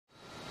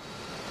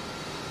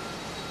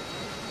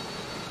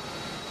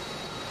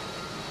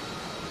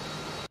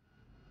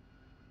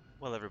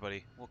Well,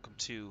 everybody, welcome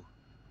to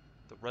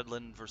the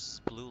Redland versus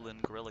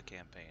Blueland Guerilla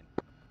Campaign.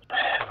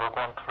 Rogue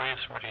One 3 is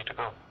ready to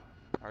go.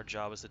 Our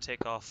job is to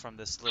take off from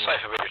this little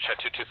Cipher video chat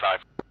 225.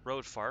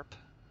 road FARP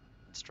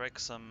and strike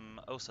some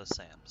OSA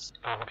SAMs.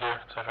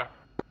 Clear, Cipher.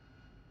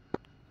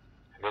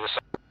 The other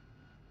side.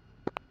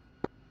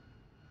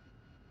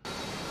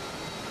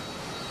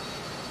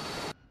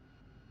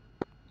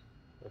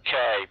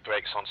 Okay,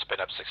 brakes on, spin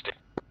up 60.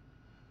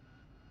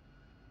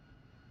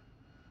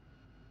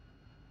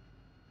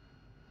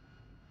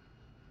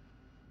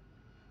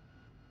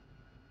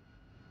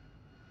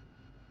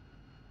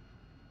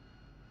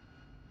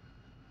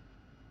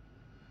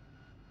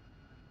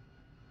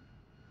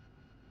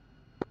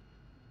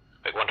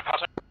 Big one to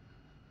pattern.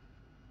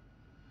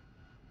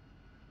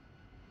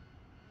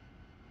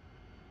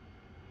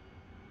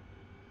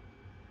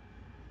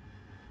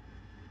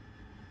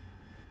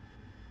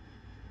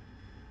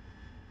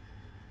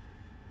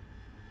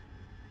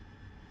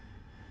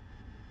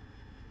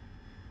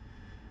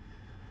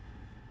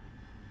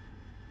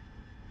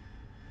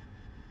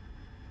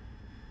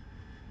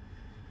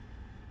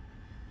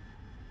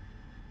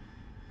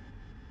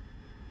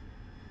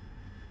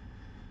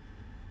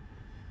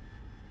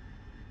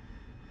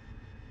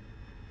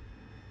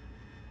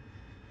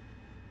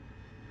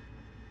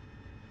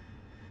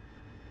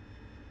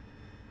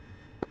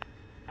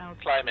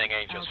 Altitude, Climbing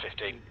Angels altitude,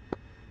 15.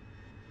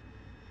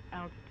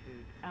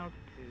 altitude,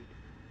 altitude,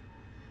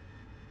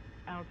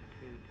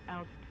 altitude,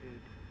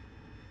 altitude,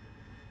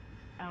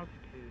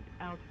 altitude,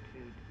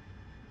 altitude,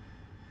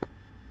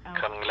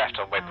 Coming left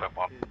on waypoint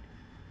 1.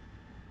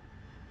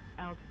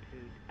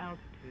 altitude,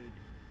 altitude,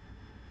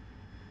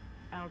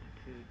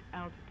 altitude,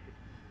 altitude.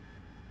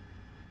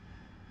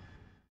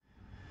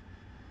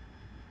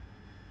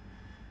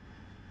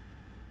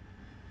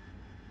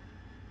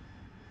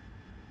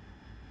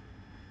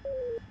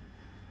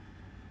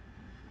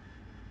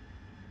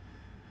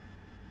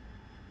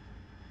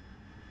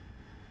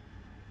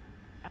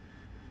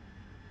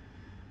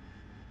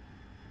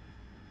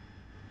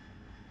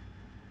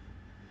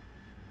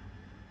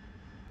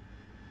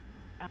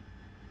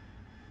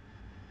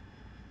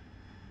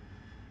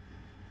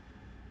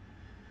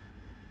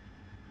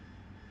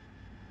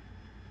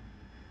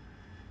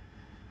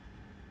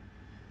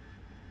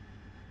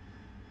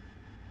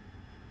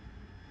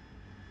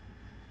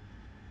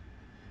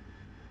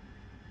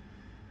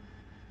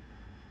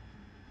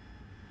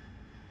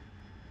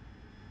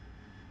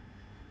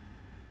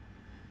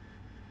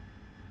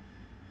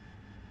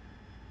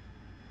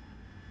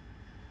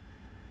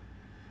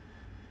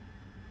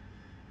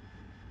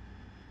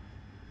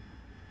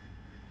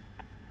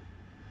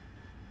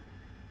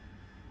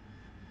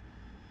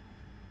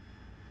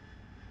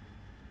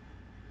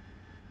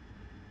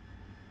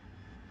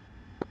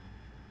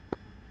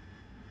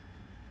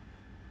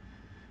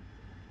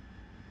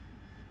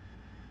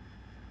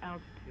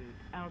 Altitude,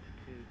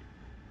 altitude,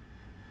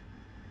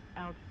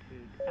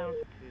 altitude,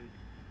 altitude,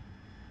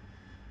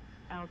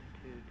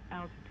 altitude,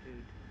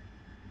 altitude.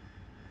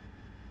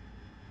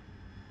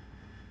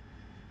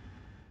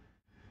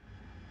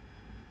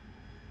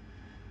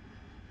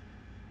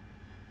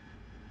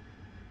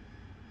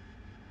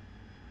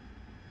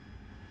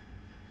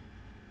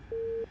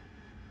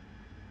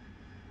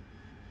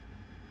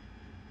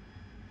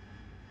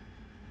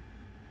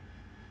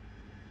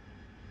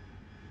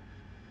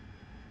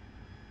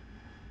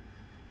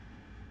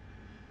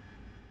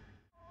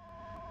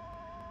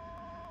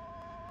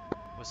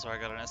 So I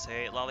got an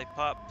SA-8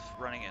 lollipop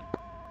running in.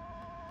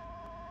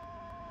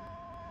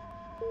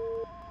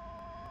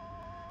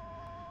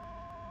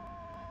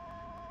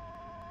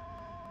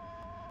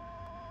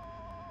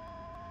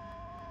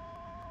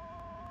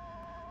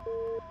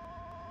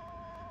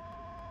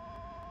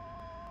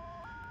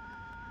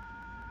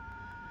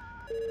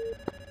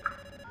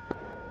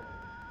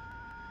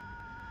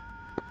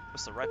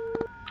 What's the right?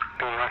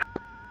 Going right.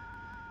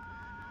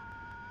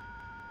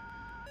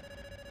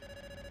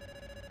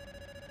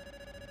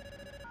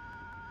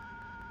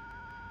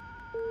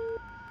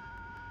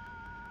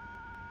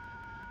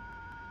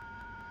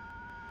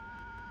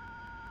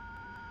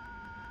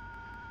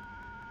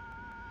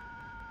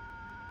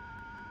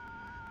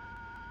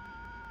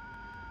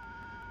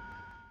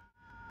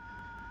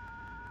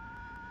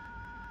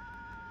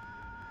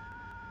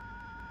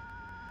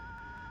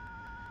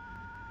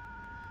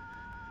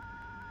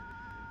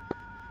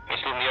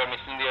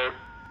 Missed in the air.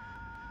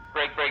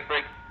 Brake, brake,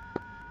 brake.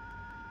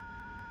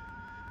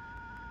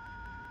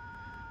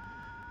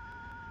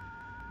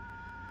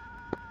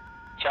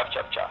 Chop,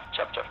 chop, chop,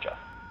 chop, chop, chop.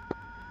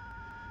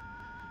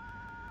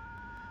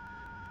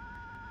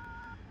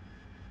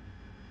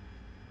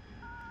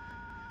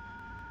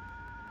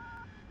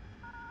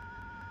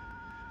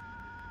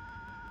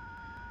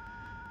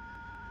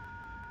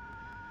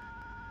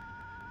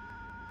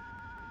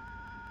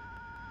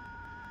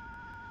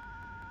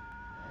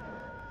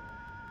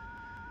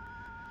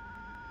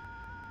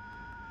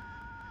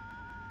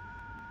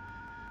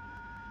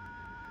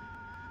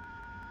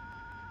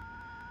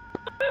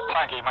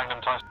 Tanky,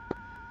 Magnum times.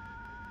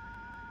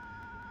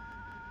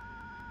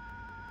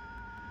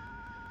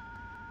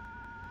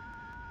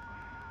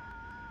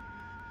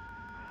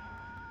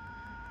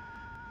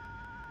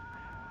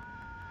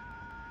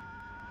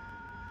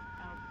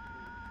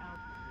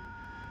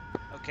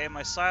 Okay,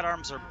 my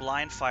sidearms are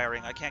blind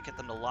firing. I can't get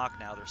them to lock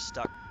now. They're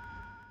stuck.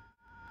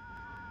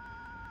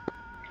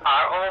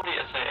 Are all the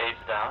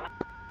SAAs down?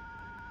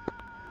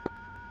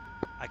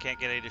 I can't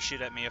get any to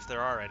shoot at me if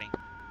there are any.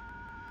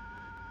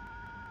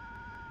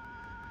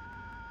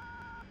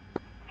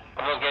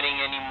 I'm not getting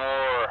any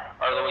more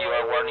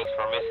RWR warnings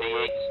from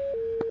SAAs.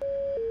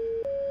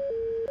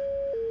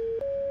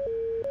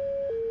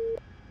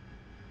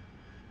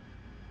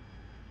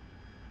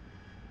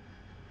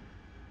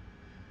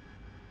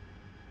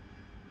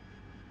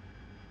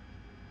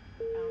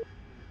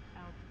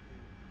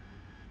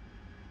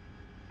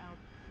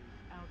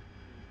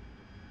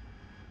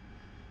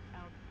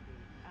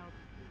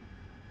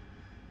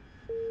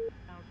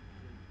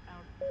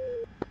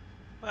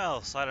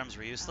 Well, sidearms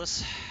were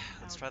useless.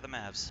 Let's try the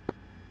Mavs.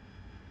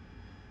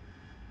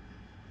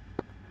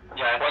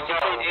 Yeah,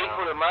 168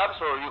 for the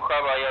maps, or you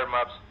have IR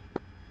maps?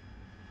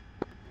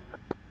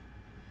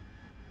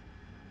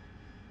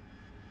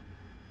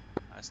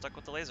 I stuck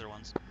with the laser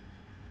ones.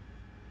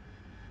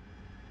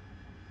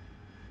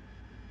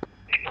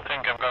 I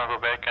think I'm gonna go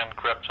back and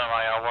grab some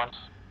IR ones.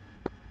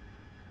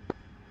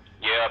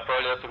 Yeah,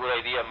 probably that's a good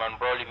idea, man.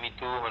 Probably me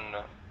too,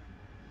 and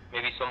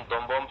maybe some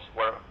dome bombs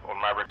or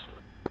Mavericks.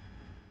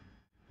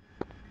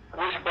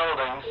 Which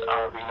buildings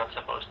are we not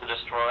supposed to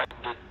destroy?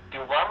 The 2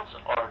 ones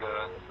or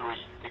the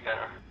 3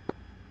 together?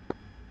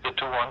 The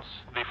 2 ones.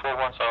 The 4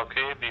 ones are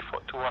okay, the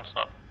 2 ones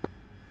not.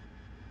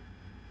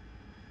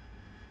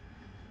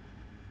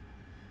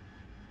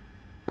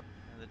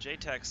 And the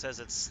JTAC says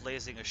it's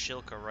slazing a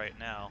Shilka right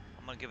now.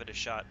 I'm gonna give it a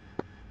shot.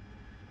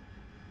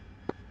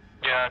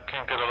 Yeah, I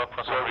can't get a lock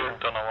for some reason,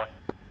 don't know why.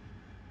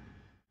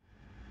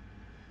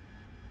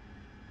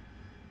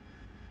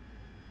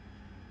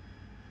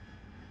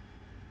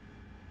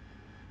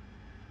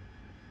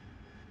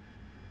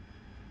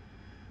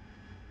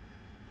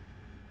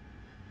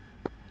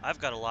 I've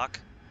got a lock.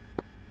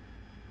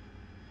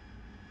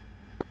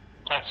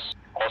 Nice.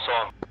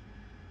 Awesome.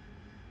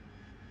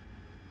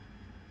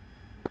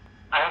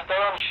 I have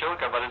that on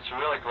Shilka, but it's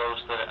really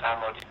close to the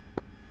ammo.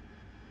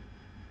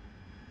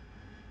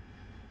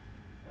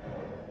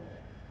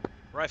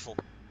 Rifle.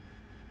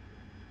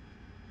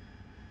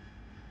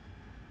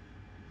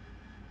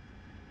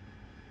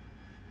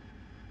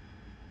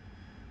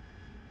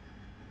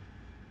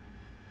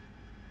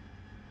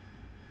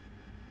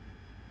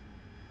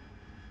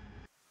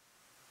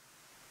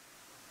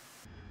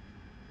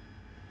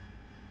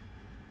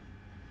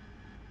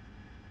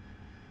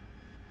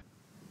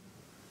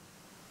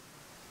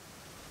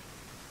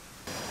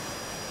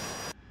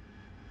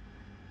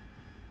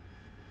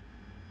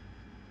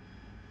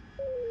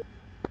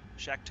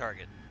 Shack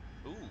target.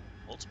 Ooh,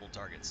 multiple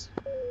targets.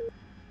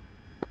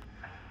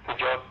 Good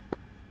job.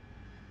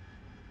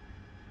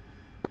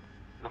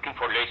 Looking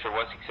for laser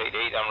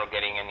 1688, I'm not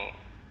getting any.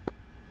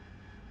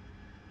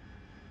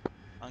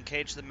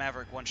 Uncage the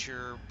Maverick once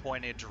you're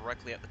pointed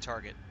directly at the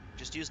target.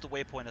 Just use the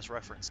waypoint as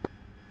reference.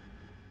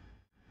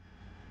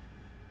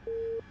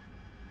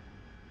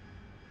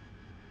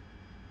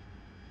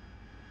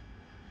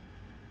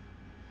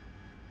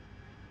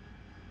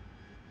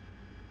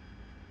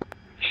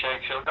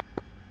 Shake Shilka.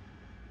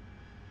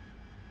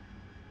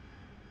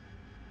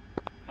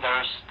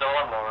 There's still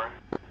one more,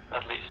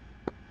 at least.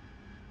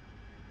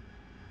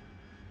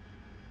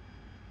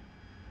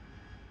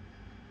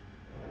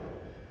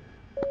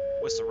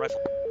 What's the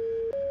rifle?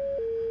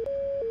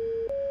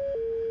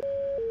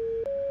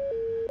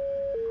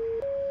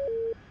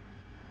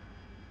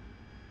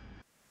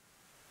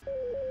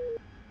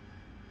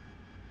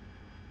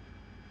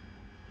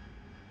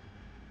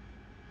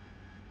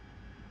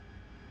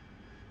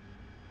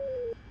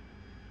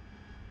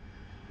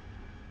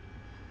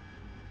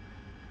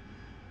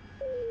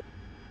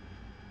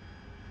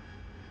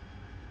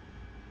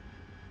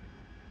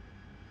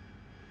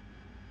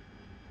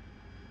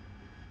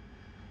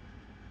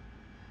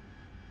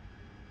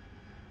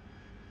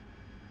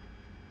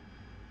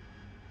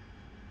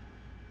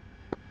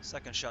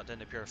 Second shot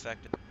didn't appear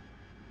effective.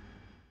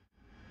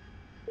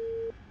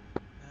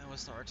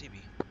 What's the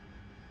RTB?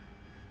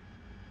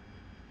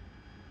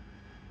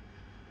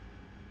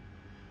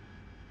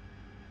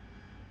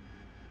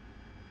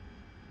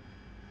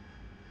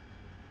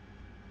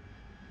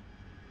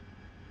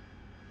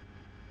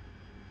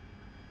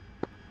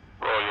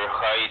 Roger,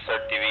 high is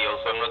RTV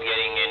also, I'm not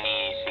getting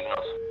any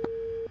signals.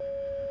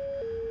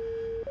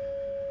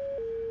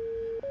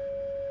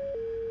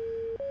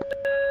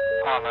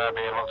 I'm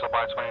being locked up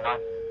by 29.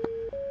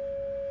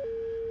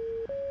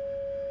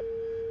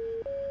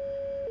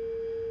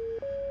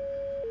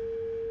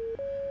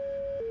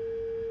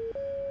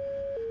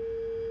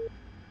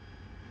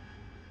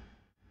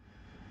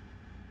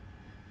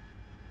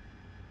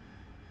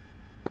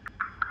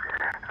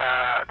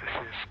 This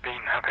is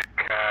Bean Havoc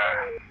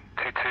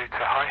 2-2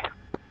 to high.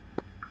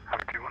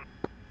 Havoc 2-1.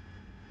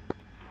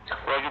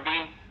 Roger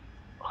Bean,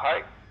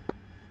 hi.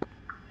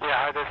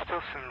 Yeah, there's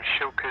still some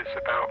shilkers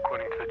about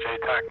according to the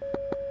JTAC.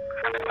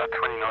 And it's at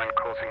 29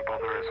 causing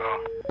bother as well.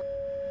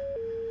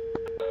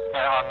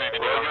 Yeah, I'm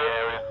moving down the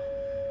area.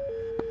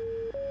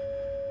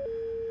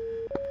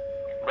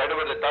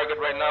 target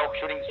right now,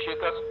 shooting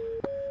shilkas?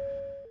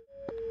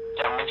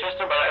 Yeah, I'm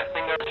interested, but I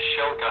think there's a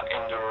shilka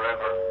in the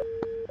river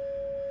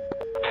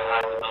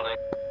behind the building.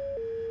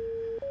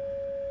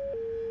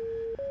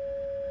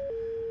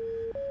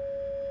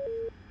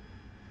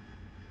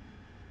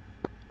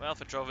 Well,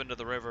 if it drove into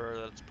the river,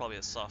 that's probably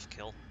a soft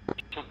kill.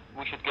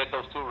 We should get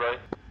those two, right?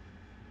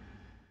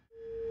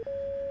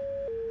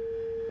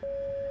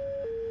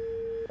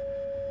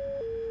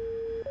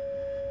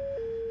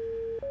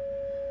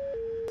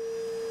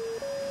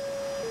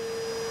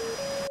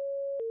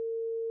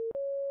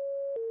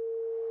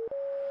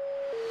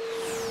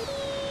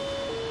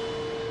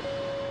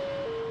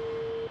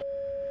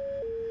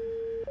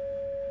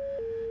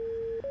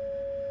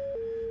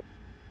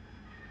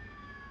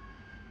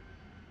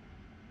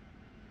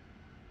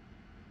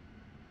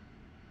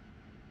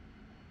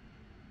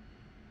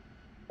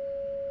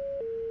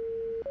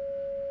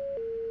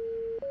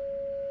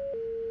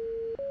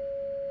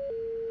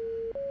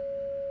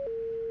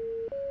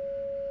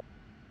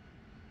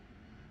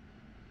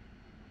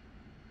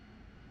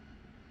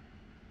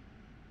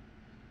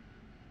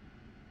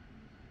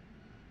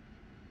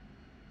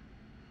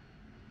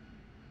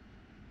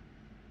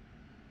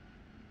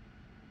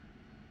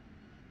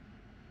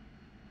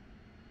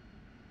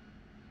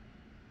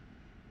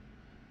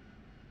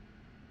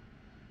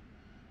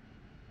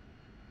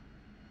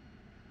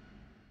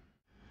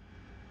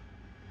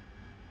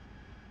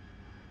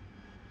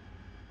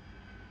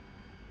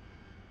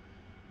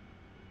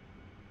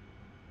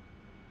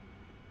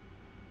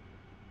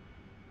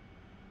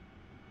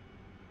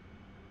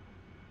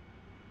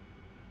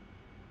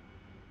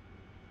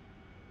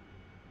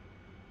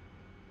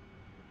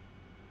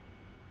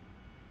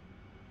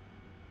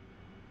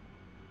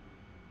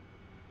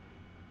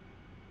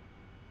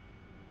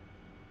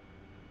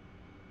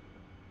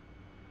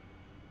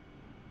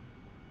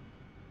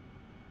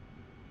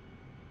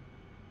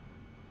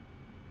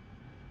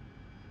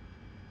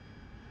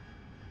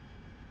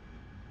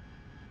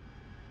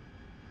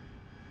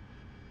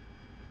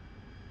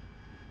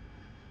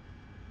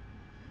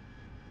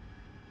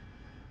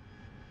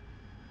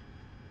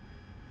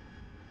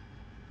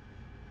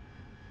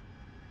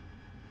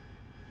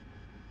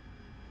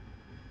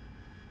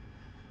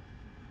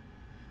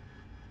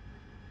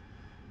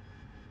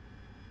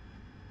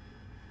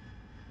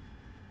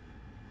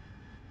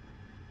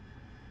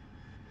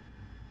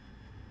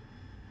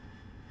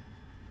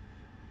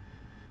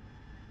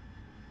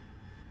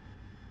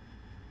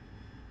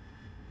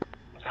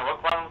 And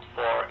what plans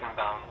for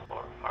inbound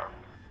for FARP?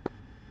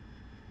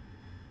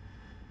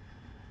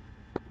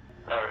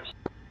 Harriers.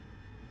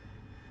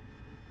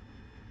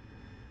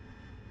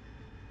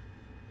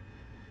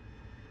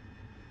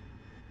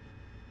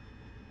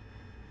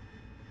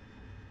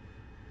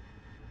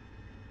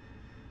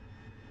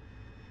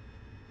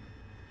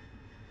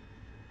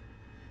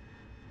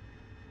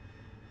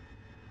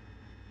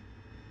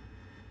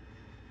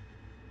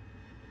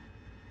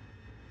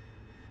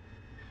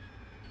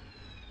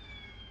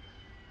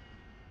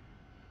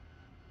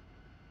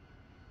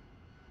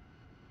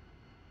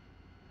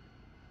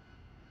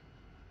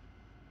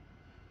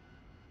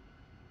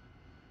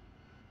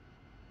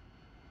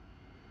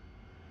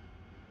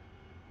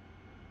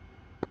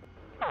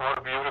 Oh, what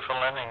a beautiful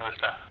landing was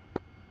that.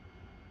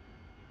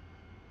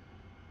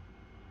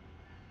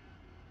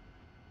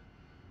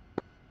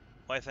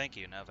 Why, thank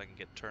you. Now if I can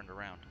get turned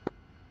around.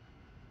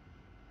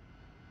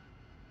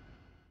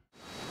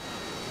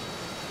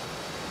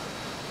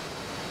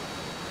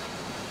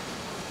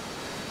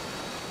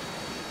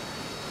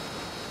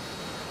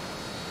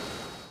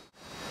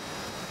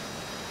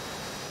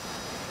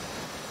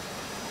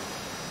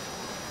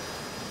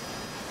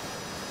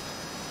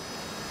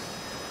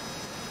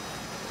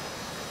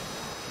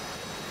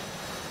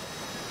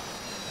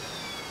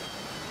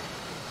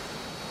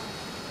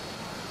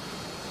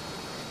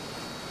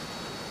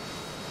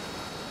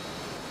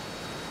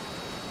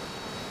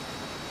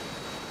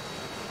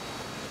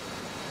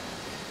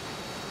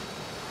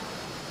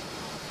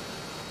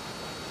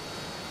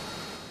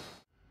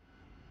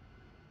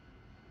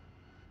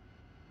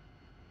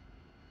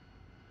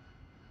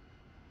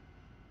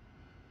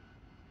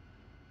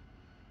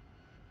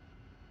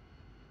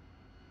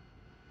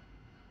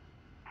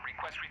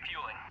 Request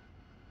refueling.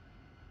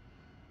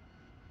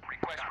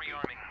 Request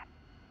rearming.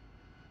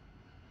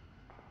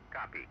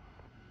 Copy.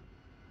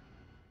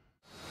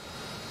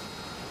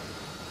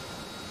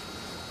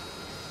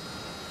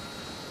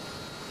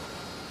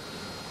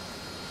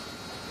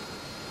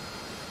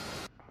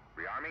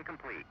 Rearming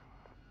complete.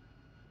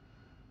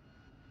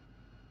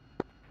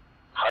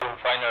 I can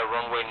find a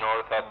runway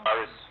north at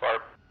Paris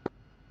FARP.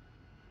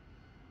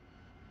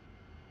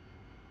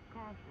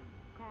 Caution,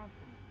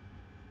 caution.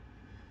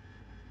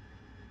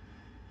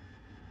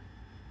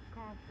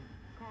 Caution,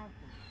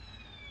 caution.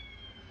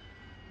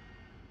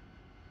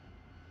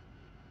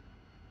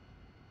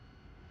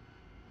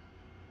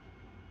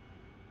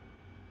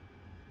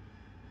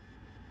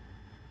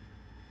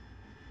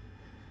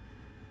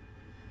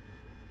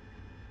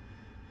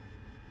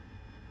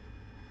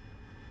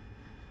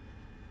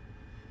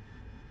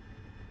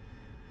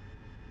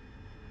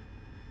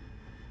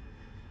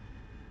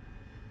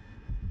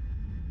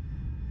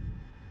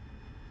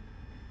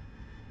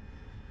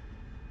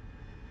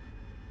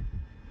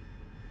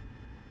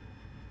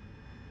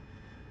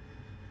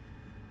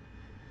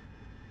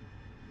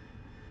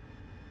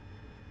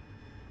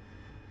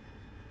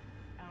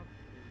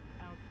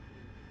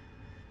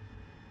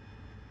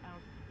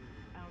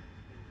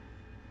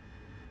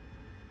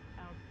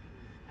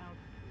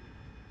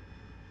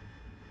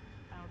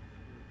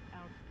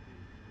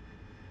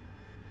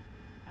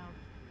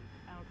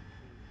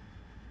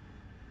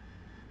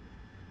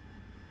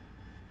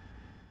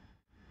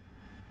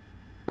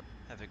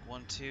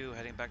 1-2,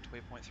 heading back to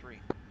waypoint 3.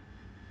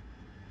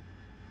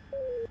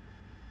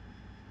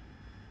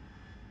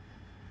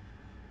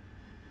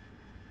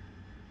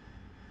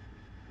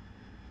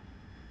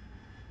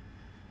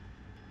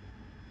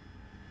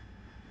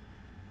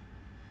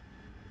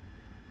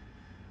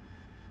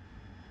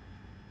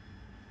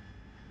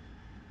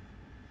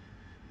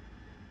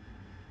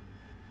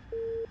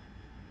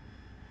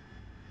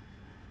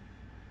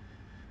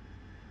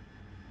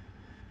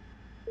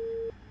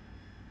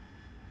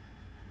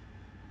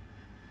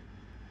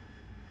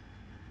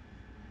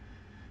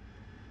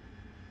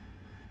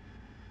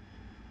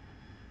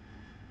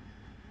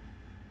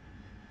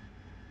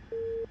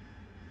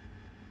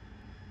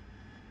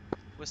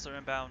 Whistler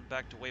inbound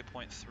back to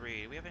waypoint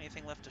 3. Do we have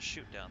anything left to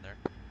shoot down there?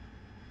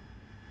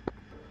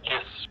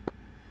 Yes.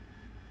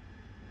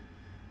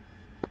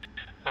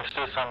 There's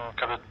still some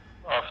couple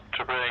of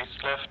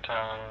AAAs left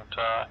and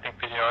I think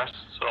PDRs,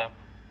 so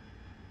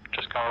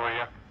just come over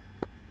here.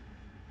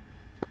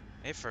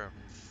 Affirm,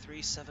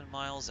 3-7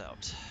 miles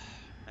out.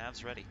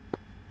 Mav's ready.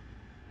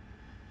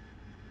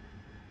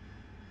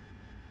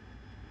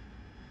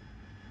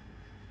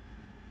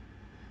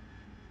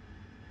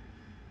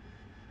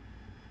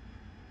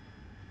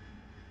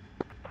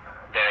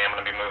 Danny, I'm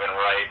going to be moving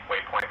right,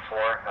 waypoint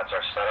 4. That's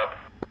our setup.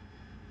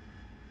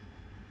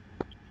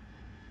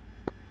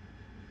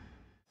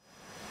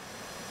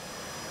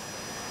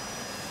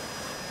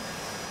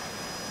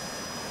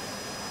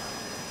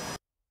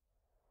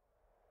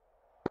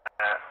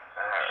 Uh,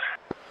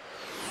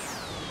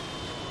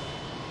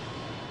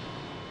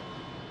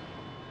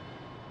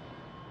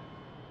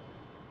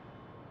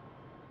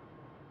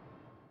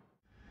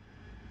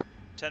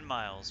 10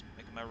 miles,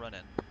 making my run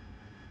in.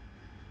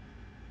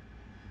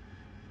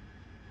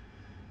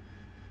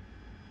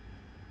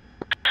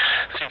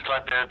 Seems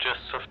like there are just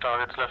soft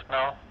targets left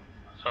now,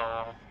 so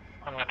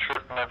I'm not sure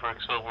if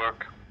Mavericks will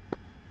work.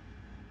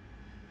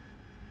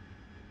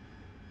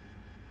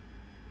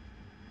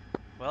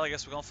 Well, I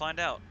guess we're gonna find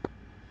out.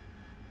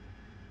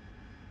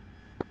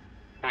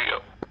 Here we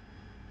go.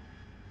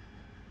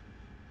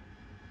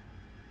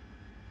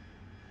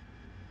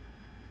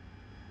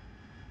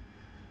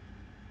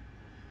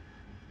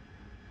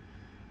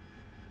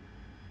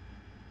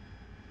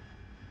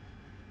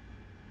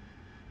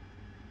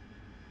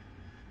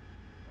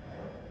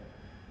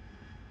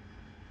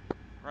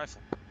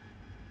 Rifle.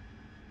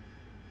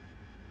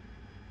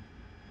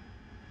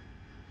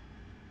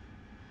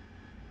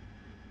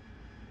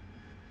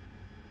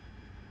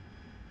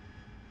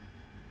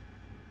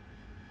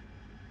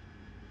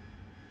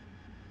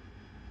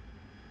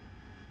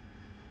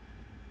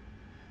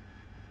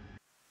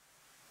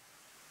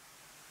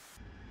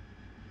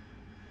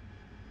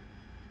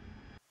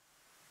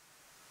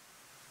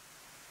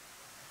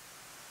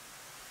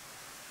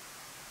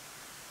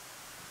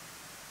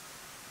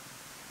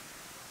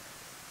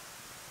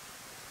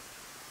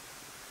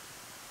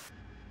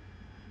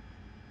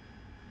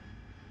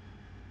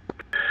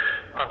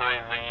 By the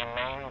way, the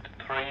main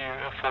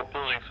 4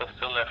 buildings are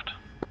still left.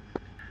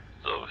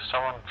 So if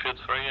someone feels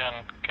free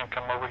and can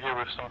come over here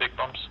with some big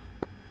bombs.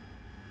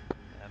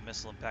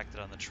 Missile impacted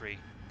on the tree.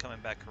 Coming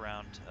back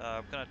around.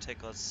 I'm gonna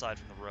take us aside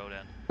from the road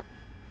end.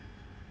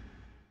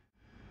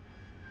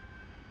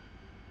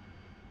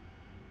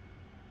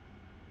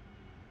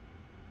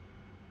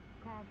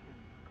 Caution,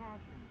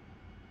 caution.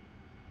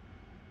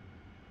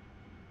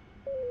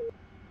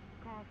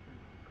 Caution,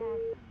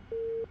 caution.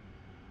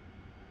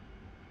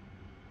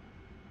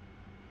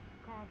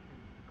 Caution,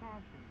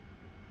 caution.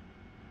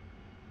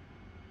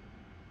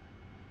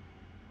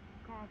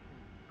 Caution,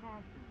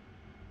 caution.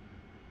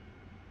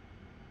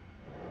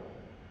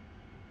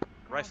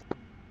 Rifle.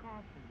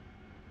 Caution.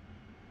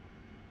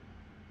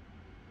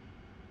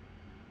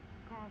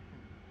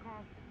 Caution,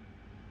 caution.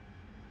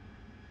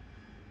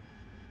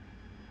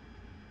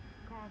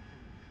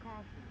 Caution,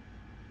 caution.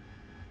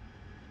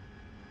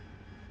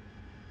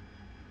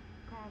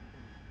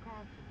 Caution,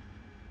 caution.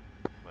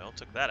 Well,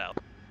 took that out.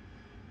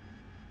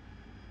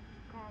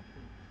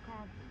 Caution,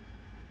 caution.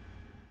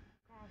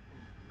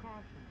 Caution,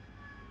 caution.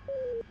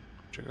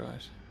 Sure,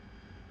 guys.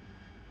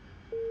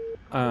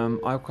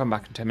 I'll come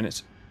back in 10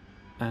 minutes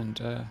and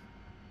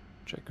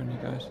check on you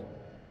guys.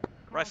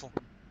 Rifle.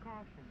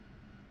 Caution.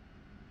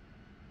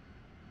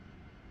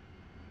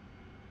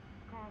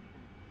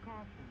 Caution,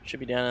 caution. Should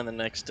be down in the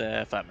next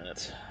 5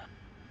 minutes.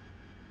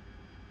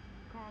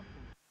 Caution,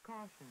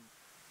 caution.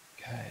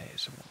 Okay,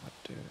 so what am I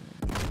doing?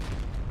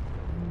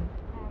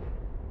 Caution,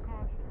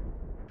 caution.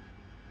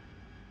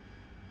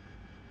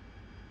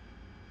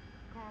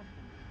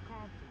 Caution,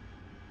 caution.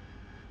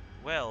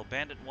 Well,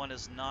 Bandit 1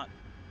 is not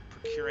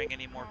procuring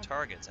any more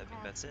targets. I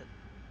think that's it.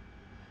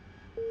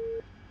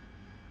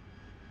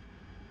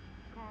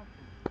 Caution,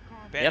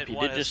 caution. Bandit Yep, you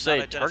 1 did has just not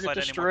say identified target any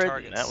more destroyed,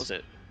 targets. and that was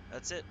it.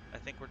 That's it. I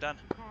think we're done.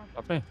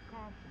 Lovely.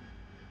 Caution.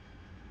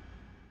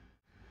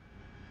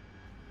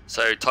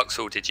 So,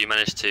 Tuxel, did you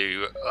manage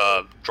to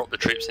drop the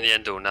troops in the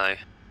end or no?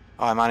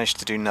 I managed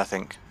to do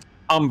nothing.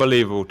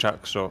 Unbelievable,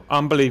 Tuxel.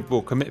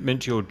 Unbelievable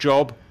commitment to your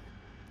job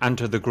and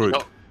to the group.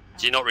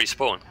 Do you not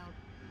respawn?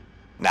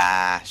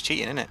 Nah, it's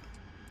cheating, isn't it?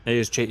 He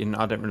is cheating.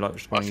 I don't really like I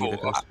responding either,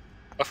 guys.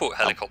 thought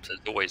helicopters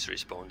always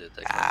responded.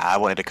 They I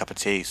wanted a cup of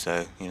tea,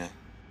 so, you know.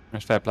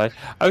 That's fair play.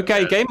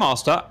 Okay, Yeah. Game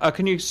Master,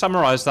 can you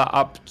summarise that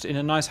up in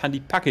a nice handy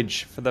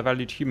package for the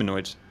valued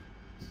humanoids?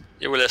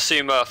 Yeah, we'll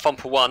assume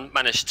Thumper 1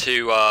 managed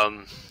to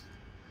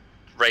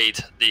raid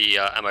the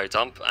ammo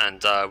dump,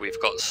 and we've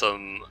got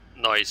some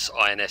nice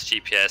INS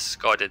GPS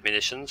guided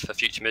munitions for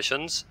future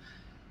missions.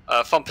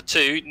 Thumper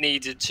 2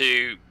 needed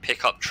to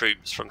pick up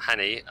troops from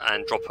Hani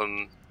and drop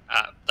them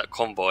at that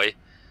convoy,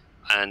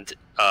 and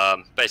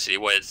basically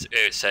what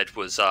it said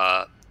was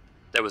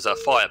there was a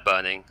fire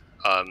burning,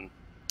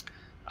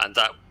 and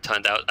that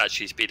turned out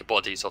actually to be the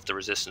bodies of the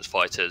resistance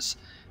fighters,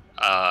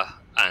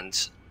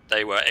 and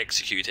they were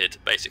executed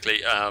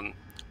basically.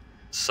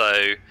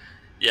 So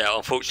yeah,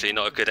 unfortunately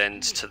not a good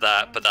end to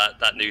that, but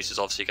that news is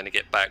obviously going to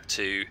get back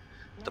to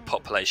the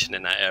population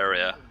in that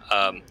area.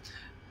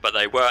 But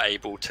they were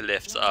able to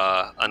lift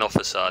an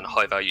officer and a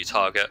high value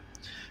target,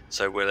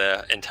 so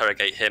we'll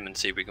interrogate him and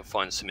see if we can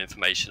find some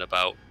information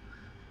about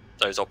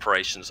those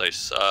operations,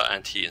 those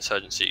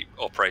anti-insurgency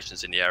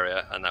operations in the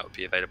area, and that would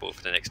be available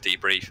for the next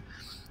debrief.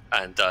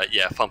 And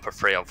yeah, Thumper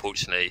 3,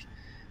 unfortunately,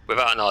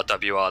 without an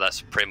RWR,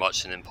 that's pretty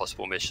much an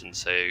impossible mission,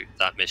 so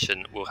that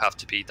mission will have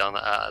to be done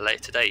at a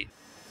later date.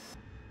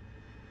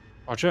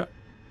 Roger.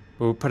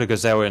 We'll put a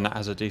Gazelle in that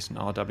has a decent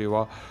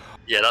RWR.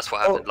 Yeah, that's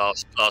what happened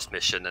last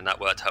mission, and that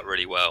worked out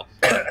really well.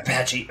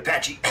 Apache.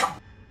 Apache.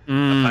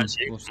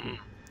 Awesome.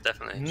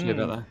 Definitely. See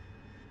about that.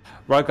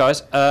 Right,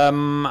 guys.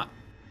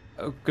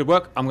 Good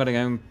work. I'm going to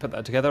go and put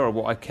that together, or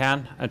what I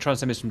can, and try and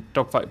send me some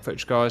dogfight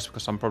footage, guys,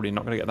 because I'm probably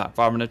not going to get that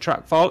far in a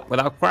track file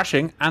without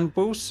crashing, and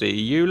we'll see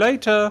you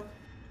later.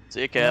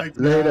 See you, Cap.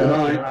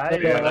 Later.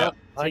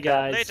 Hi,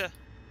 guys. Later.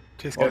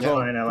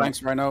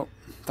 Thanks, Rhino.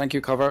 Thank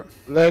you, cover.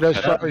 Later.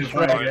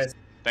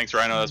 Thanks,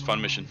 Rhino. That's a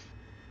fun mission.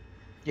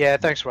 Yeah,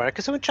 thanks, Ryan.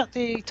 Can someone check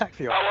the TAC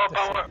view?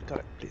 Got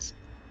it, please.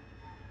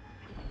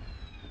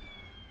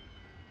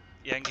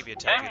 Yeah, I can give you a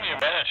tag.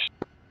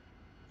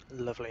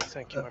 Lovely,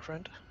 thank you, my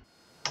friend.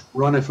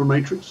 Rhino from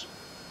Matrix.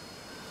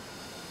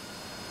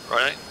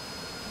 Right.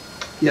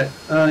 Yeah,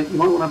 you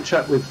might want to have a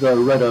chat with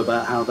Redo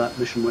about how that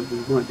mission went. We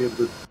might be able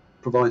to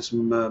provide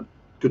some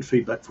good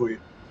feedback for you.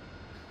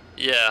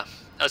 Yeah,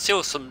 I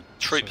saw some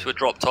troops were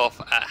dropped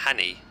off at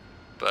Hani,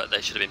 but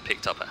they should have been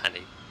picked up at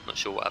Hani. Not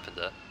sure what happened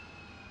there.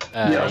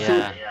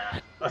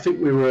 I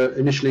think we were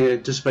initially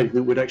anticipating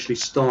that we'd actually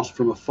start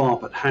from a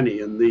FARP at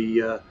Hani, and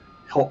the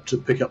hop to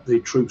pick up the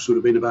troops would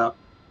have been about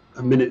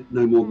a minute,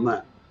 no more than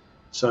that.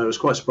 So I was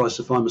quite surprised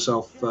to find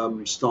myself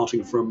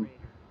starting from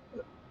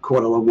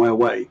quite a long way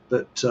away.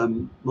 But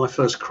my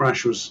first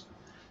crash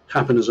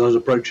happened as I was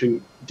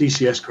approaching,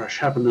 DCS crash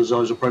happened as I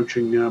was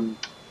approaching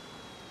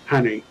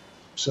Hani.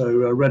 So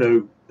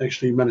Redo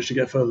actually managed to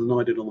get further than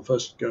I did on the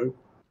first go.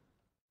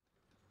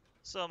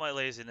 So my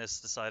laziness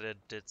decided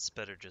it's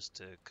better just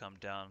to come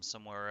down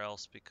somewhere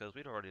else because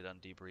we'd already done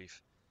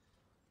debrief.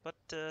 But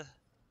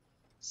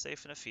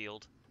safe in a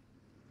field.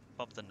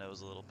 Bump the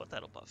nose a little, but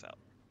that'll buff out.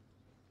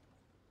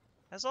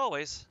 As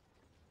always,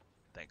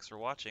 thanks for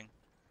watching.